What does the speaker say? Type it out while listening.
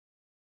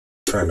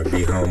Trying to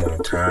be home on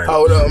time.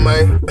 Hold up,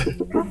 man.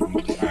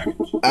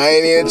 I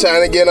ain't even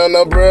trying to get on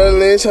no Bro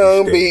Lynch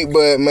home beat,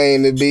 but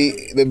man, the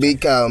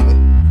beat called me.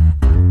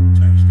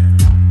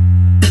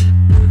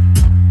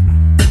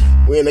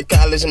 We in the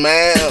college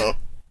mile.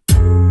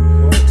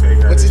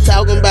 What you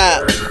talking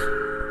about?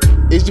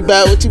 Is you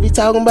about what you be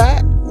talking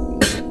about?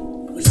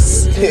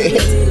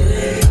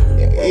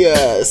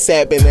 Yeah,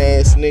 sapping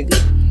ass nigga.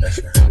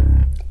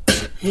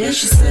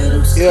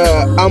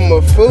 Yeah, I'm a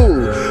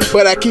fool,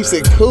 but I keeps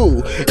it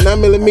cool.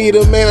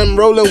 9mm, man, I'm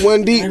rolling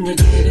one deep.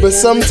 But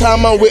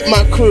sometime I'm with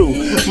my crew.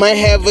 Might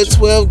have a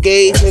 12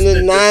 gauge and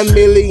a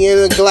 9mm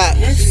and a Glock.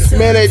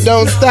 Man, it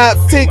don't stop.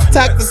 Tick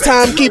tock, the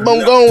time keep on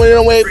going.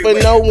 Don't wait for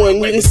no one.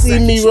 You can see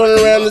me running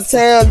around the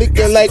town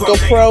looking like a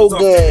pro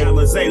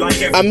gun.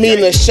 I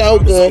mean a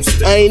shogun.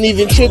 I ain't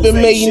even tripping,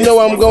 man. You know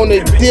I'm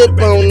gonna dip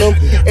on them.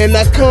 And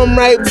I come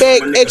right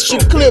back, extra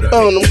clip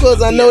on them.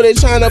 Cause I know they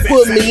trying to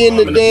put me in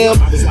the damn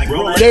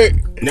dirt.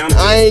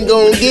 I ain't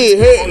gonna get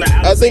hurt.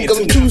 I think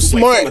I'm too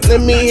smart. Let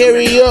me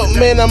hurry up,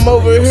 man. I'm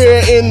over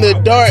here in the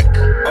dark.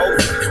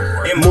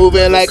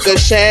 Moving like a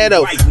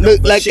shadow,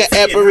 look like an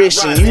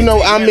apparition. You know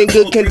I'm in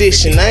good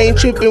condition. I ain't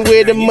tripping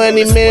with the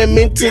money, man,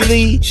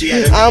 mentally.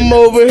 I'm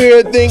over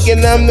here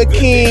thinking I'm the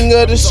king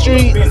of the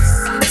streets.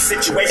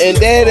 And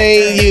that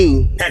ain't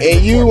you,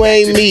 and you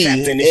ain't me,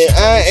 and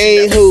I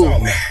ain't who.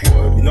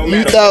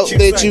 You thought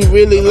that you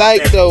really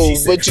liked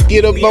those, but you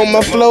get up on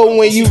my flow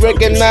when you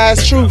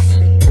recognize truth.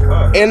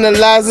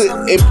 Analyze it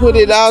and put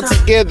it all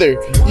together.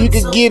 You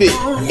could get it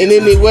in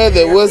any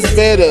weather. What's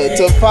better,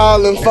 to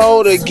fall and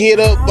fold or get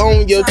up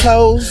on your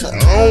toes?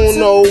 I don't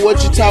know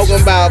what you're talking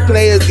about.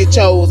 Players get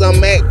chose. I'm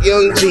Mac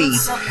Young G.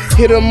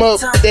 Hit them up,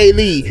 they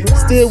leave.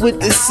 Still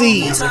with the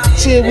C's,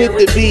 chill with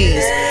the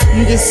B's.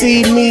 You can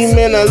see me,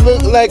 man, I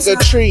look like a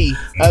tree.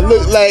 I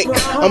look like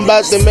I'm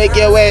about to make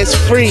your ass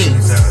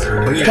freeze.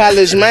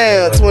 College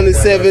Mile,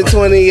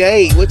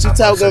 2728. What you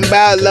talking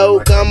about,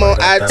 loc? I'm on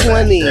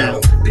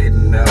I-20.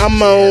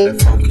 I'm on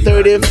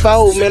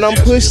 34, man, I'm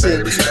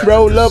pushing.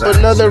 Roll up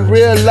another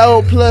real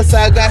low, plus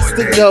I got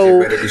to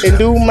go and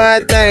do my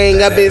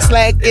thing. I've been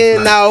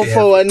slacking off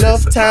for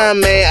enough time,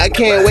 man. I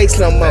can't waste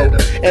no more.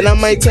 And I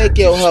might take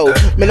your hoe.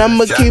 Man,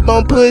 I'ma keep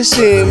on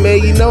pushing, man.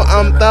 You know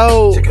I'm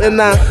throw.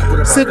 And I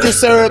sip the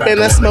syrup and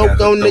I smoke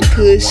on the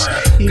kush.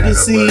 You can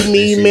see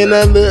me, man,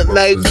 I look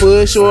like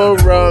Bush or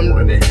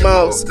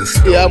Mouse.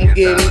 Yeah, I'm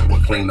getting,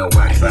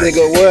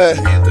 nigga,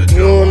 what? You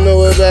don't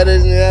know about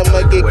it, I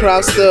might get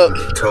crossed up.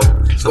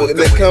 So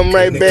they come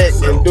right back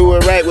and do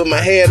it right with my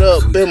head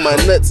up, bend my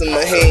nuts in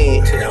my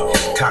hand.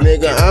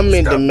 Nigga, I'm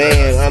in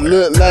demand. I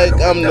look like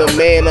I'm the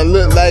man. I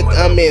look like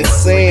I'm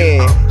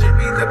insane.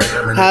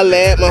 Holla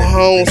at my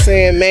home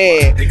saying,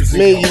 man,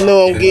 you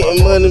know I'm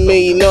getting money,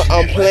 man, you know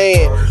I'm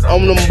playing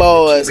on them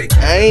boys.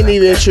 I ain't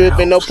even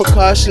tripping, no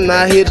precaution.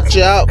 I hit the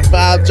job,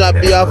 I'll drop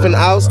you off in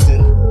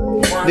Austin.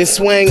 Then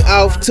swing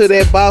off to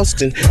that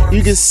Boston.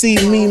 You can see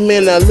me,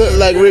 man, I look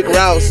like Rick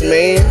Ross,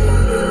 man.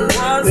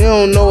 They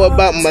don't know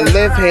about my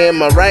left hand,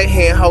 my right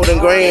hand holding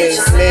grands,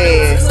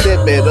 man,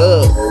 step it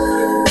up.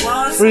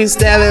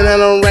 Freestyling, I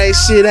don't write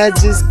shit, I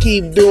just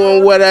keep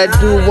doing what I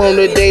do on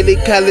the daily.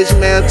 College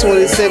man,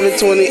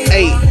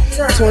 2728,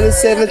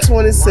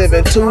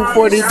 2727,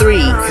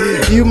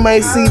 243. You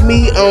might see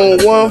me on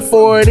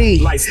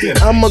 140.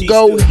 I'ma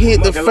go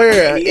hit the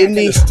fair in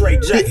these.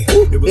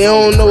 They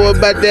don't know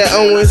about that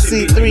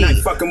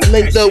ONC3.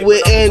 Linked up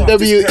with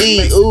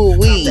NWE. Ooh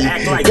wee,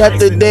 got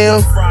the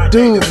damn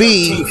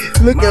doobie,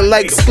 looking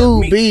like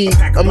Scooby.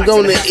 I'm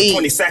gonna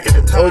eat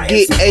or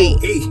get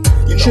 8.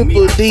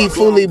 Triple D,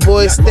 fully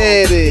boy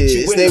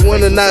status. They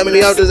wanna knock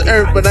me off this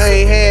earth, but I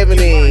ain't having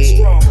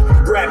it.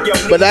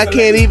 But I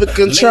can't even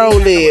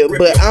control it.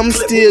 But I'm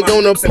still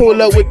gonna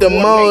pull up with the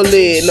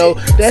mullet. No,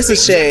 that's a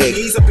shag.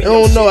 I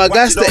don't know, I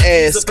got to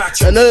ask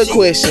another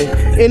question.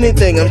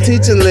 Anything, I'm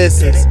teaching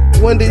lessons.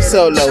 One day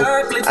solo.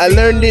 I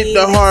learned it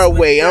the hard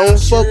way. I don't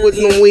fuck with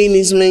no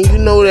weenies, man. You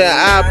know that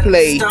I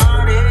play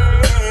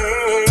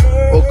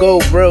or go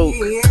broke.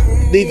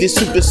 Leave you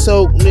super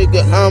soaked,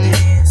 nigga. I'm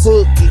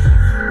hooky.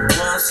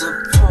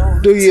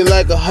 Do you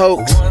like a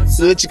hoax?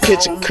 Let you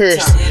catch a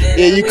curse.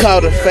 Yeah, you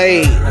call it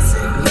fade.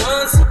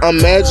 I'm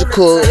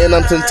magical and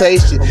I'm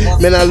temptation.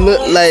 Man, I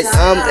look like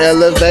I'm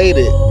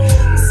elevated.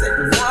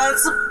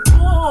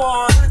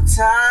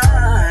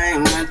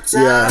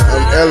 Yeah,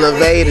 I'm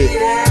elevated.